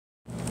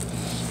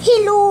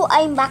Hello,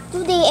 I'm back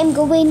today. I'm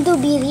going to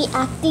be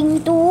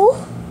reacting to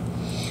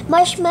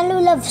Marshmallow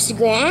Loves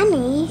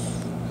Granny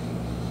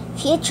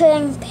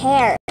featuring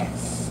Pear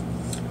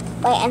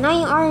by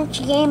Annoying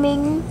Orange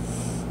Gaming.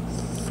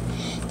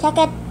 Check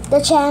out the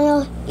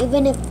channel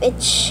even if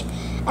it's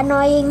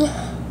annoying.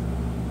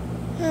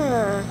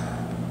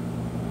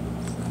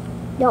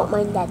 Don't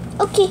mind that.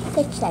 Okay,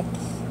 let's start.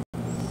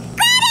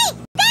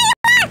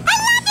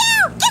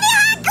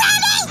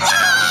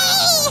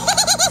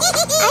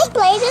 I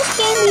played this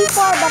game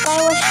before, but I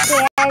was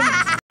scared.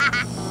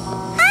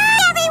 Hi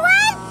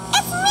everyone,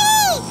 it's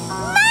me,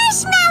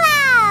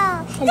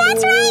 Marshmallow. Hello.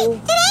 That's right.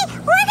 Today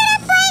we're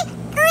gonna play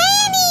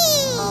Granny.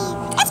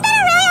 It's been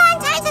a really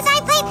long time since I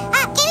played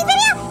a gaming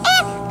video,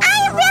 and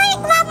I really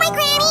love my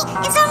Granny,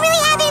 and so I'm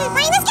really happy to be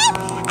playing this game.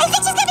 I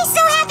think she's gonna be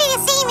so happy to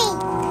see me.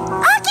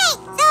 Okay,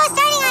 so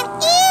starting on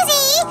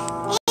easy,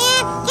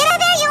 and get out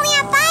there. You only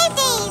have 5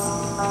 days.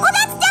 Well,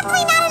 that's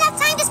definitely not enough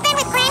time to spend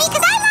with Granny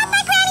because I love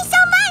my Granny so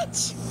much.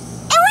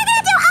 And we're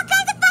gonna do all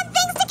kinds of fun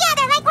things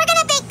together. Like we're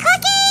gonna bake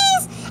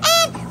cookies,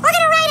 and we're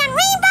gonna ride on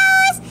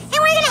rainbows, and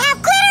we're gonna have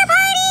glitter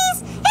parties.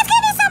 It's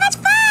gonna be so much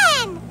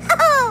fun.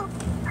 Oh,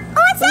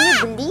 what's Can that?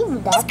 you believe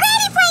Is that?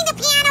 Granny playing the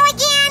piano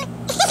again?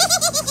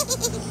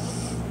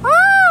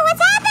 Oh,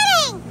 what's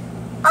happening?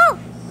 Oh,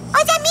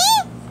 is that me?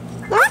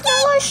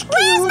 Marshmallow's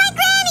Where's cute. my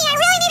Granny? I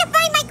really need to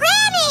find my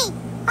Granny.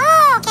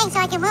 Oh, okay, so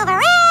I can move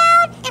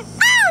around. And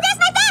oh, there's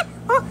my bed.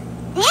 Oh,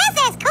 this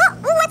is cool.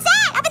 Oh, what's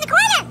that? Up in the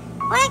corner.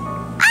 What?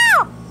 Oh,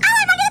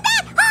 I'm under the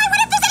bed. Oh, I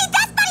wonder if there's any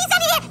dust bunnies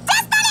under here.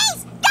 Dust bunnies!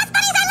 Dust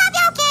bunnies, I love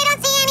you. Okay, I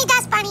don't see any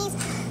dust bunnies.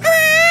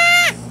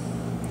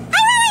 I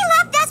really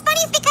love dust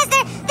bunnies because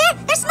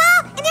they're small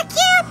and they're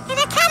cute and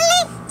they're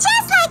cuddly,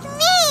 just like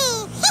me.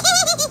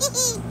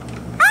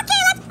 Okay,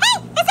 let's. Hey,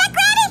 is that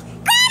Granny?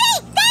 Granny,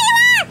 there you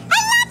are. I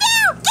love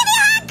you. Give me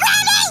a hug,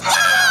 Granny.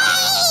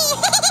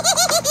 Yay!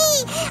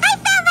 I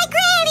found my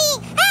Granny.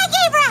 I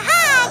gave her a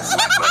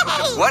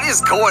hug. What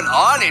is going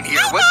on in here?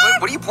 What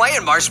are you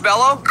playing,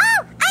 Marshmallow? Oh,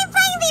 I'm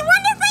playing the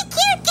wonderfully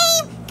cute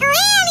game,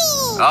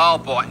 Granny. Oh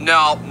boy,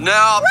 no.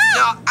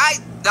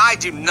 I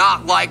do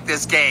not like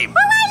this game.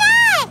 Well, why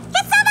not?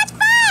 It's so much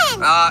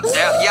fun.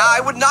 Yeah, I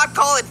would not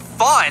call it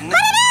fun. But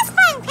it is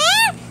fun,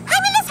 Pear.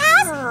 I'm in this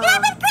house, and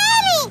I'm with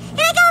Granny,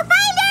 and I go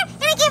find her,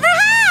 and I give her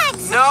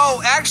hugs. No,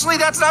 actually,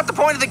 that's not the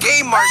point of the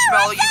game,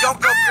 Marshmallow. You don't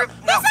go.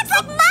 This looks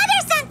like mud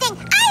or something.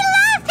 I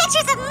love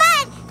pictures of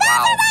mud. Those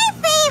are my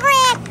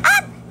favorite.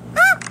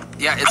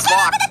 Yeah, it's I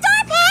can't locked. open the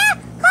door, Pear.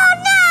 Oh,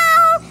 no.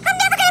 I'm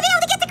never going to be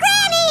able to get to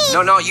Granny.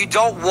 No, you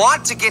don't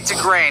want to get to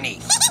Granny.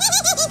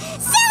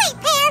 Silly,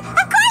 Pear.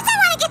 Of course I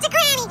want to get to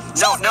Granny.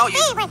 She's No, my you-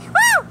 favorite.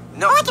 Whoa.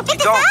 No, Oh, I can pick you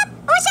this don't. up?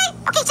 Oh,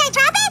 okay, should I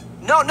drop it?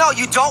 No,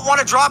 you don't want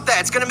to drop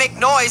that. It's gonna make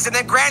noise, and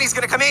then Granny's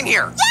gonna come in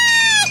here.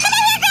 Yay! Come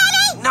in here,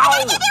 Granny. No. I'm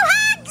going to give you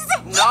hugs.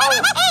 No.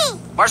 Yay!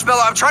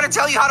 Marshmallow, I'm trying to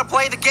tell you how to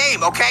play the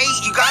game, okay?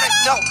 You gotta.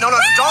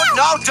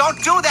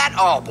 Don't do that.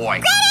 Oh boy.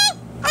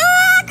 Granny!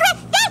 Granny!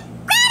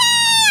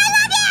 I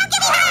love you! Give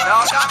me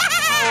hugs! No.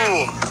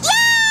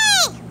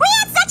 Yay! We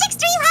had such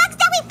extreme hugs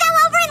that we fell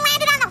over and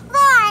landed on the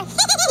floor.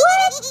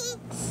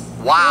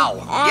 Wow.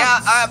 Yeah,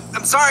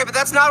 I'm sorry, but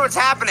that's not what's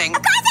happening.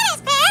 Of course it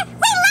is, Pear.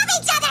 We love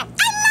each other.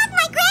 I love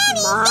my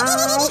Granny.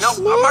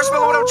 No,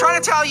 Marshmallow, what I'm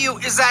trying to tell you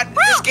is that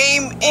this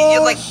game,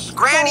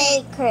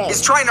 Granny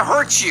is trying to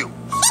hurt you.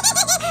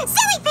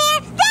 Silly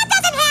Pear, that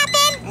doesn't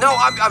happen. No,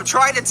 I'm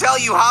trying to tell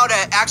you how to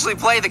actually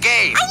play the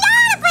game. I know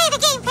how to play the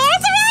game, Pear.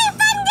 It's a really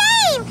fun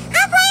game.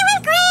 I'll play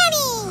with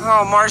Granny.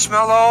 Oh,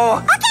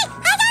 Marshmallow. Okay,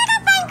 I gotta go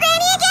find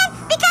Granny again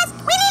because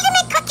we need to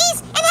make cookies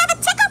and have a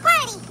tickle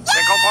party.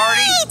 Tickle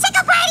party? Yay!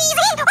 Tickle party!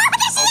 Oh,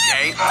 there she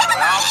Okay. is! Tickle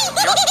party!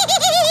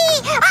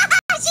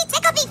 She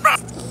tickled me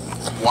first.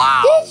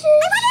 Wow. This is I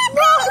wonder if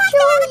Granny wants to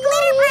have a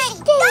glitter party.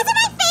 realistic. Those are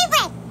my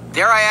favorite.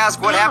 Dare I ask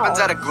what happens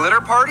at a glitter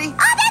party? Oh,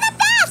 they're the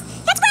best.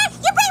 It's where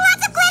you bring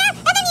lots of glitter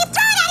and then you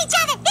throw it at each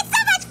other. It's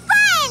so much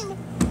fun.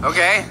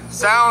 Okay,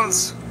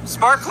 sounds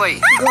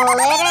sparkly.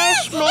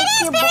 Glitters It make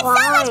is, you Pear. It's so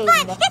much fun.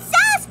 blind. It's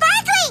so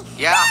sparkly.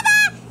 Yeah.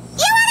 Mama,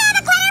 you want to have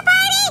a glitter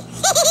party?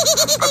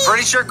 I'm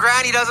pretty sure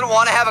Granny doesn't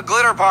want to have a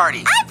glitter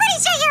party. I'm pretty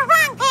sure you're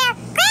wrong, Pear.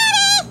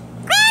 Granny!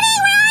 Granny,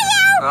 where are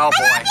you? Oh,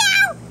 boy. I love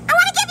you. I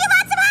want to give you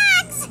lots of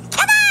hugs.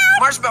 Come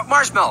on.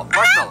 Marshmallow.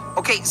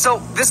 Okay, so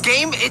this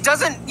game,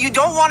 you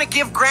don't want to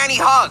give Granny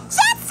hugs.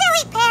 That's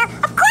silly, Pear.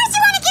 Of course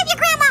you want to give your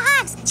grandma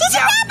hugs. She's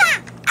your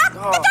grandma.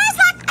 The door's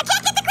locked. I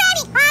can't get to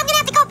Granny. I'm going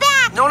to have to go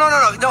back. No.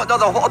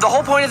 The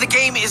whole point of the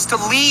game is to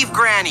leave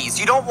Granny's.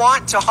 You don't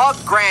want to hug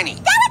Granny.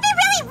 That would be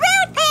really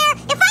rude, Pear.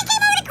 If I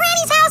came over to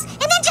Granny's house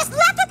and then just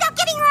left without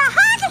giving her a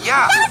hug,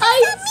 Yeah. that would be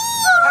so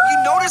mean. Have you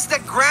noticed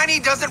that Granny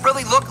doesn't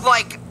really look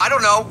like, I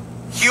don't know,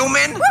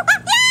 human? Yeah,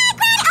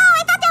 Granny. Oh,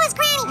 I thought that was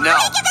Granny. No. I'm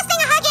going to give this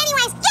thing a hug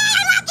anyways. Yay,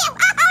 I love you.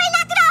 Oh, I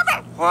knocked it over.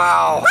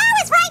 Wow. Wow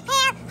is right,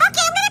 Pear.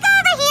 Okay, I'm going to go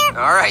over here.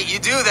 All right, you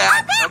do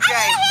that. Pear, Okay.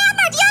 I need a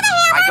hammer. Do you have a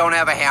hammer? I don't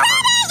have a hammer.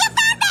 Granny, you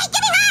found me.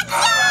 Give me hugs.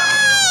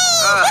 Yay!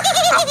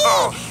 I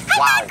Wow.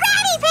 found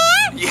Granny,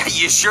 Pear. Yeah,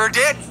 you sure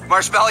did.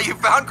 Marshmallow, you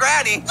found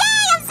Granny.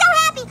 Yay, I'm so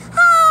happy.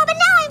 Oh, but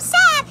now I'm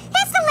sad.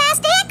 It's the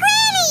last day of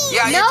Granny.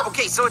 Yeah, No.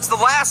 okay, so it's the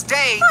last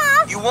day.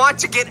 You want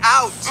to get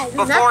out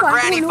before not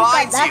Granny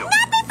finds you.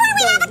 Not before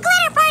we have a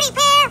glitter party,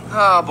 Pear.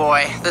 Oh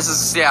boy, this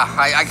is, yeah,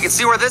 I can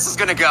see where this is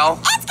gonna go.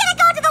 It's gonna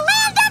go to the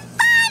land of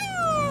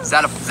fun. Is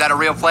that a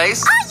real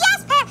place? Oh,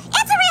 yes, Pear.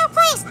 It's a real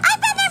place.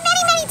 I've been there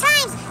many, many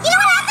times. You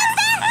know what happens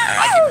there?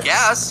 I can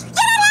guess. You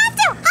don't have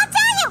to. I'll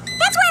tell you.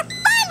 That's where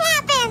fun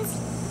happens.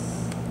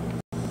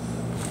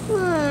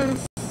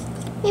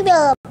 Maybe a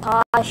little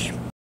posh.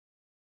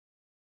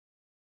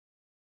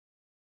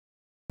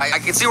 I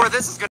can see where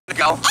this is gonna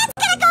go. It's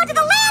gonna go to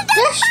the land of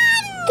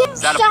fun.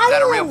 Is that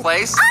a real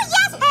place? Oh,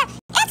 yes, Pear.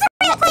 It's a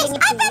real place.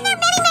 I've been there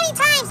many, many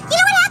times. You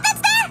know what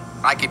happens there?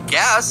 I could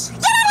guess. You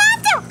don't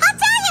have to. I'll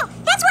tell you.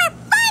 That's where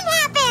fun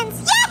happens.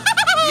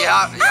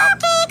 Yeah.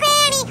 Okay,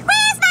 Granny.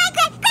 Where's my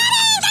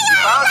Granny? You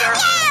found her.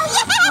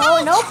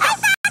 Oh, nope. I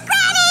found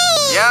Granny.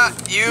 Yeah,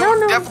 you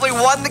No. definitely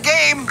won the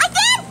game. I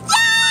did.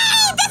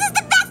 Yay! This is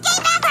the best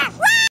game ever.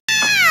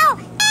 Wow.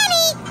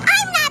 Granny,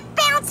 I'm not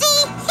bouncy.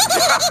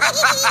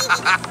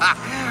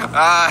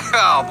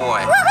 Oh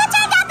boy. Who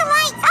turned out the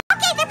lights?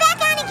 Okay, they're back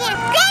on again.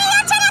 Granny,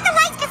 don't turn out the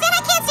lights because then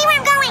I can't see where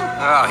I'm going.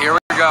 Oh, here we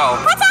go.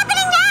 What's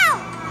happening now?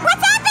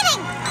 What's happening?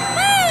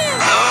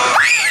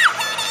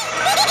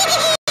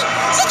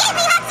 She gave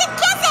me hugs and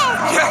kisses.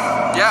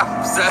 Yeah,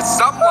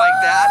 something like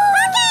that.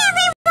 Okay,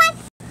 everyone.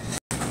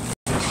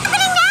 What's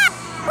happening now?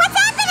 What's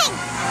happening?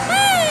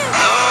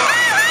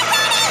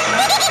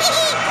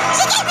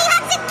 She gave me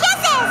hugs and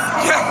kisses.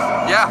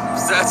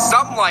 Yeah,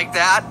 something like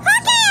that.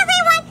 Okay,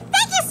 everyone.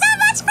 Thank you so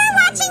much for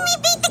watching me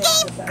beat the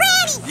game,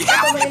 Granny.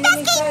 That was the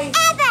best game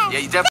ever. Yeah,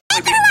 you definitely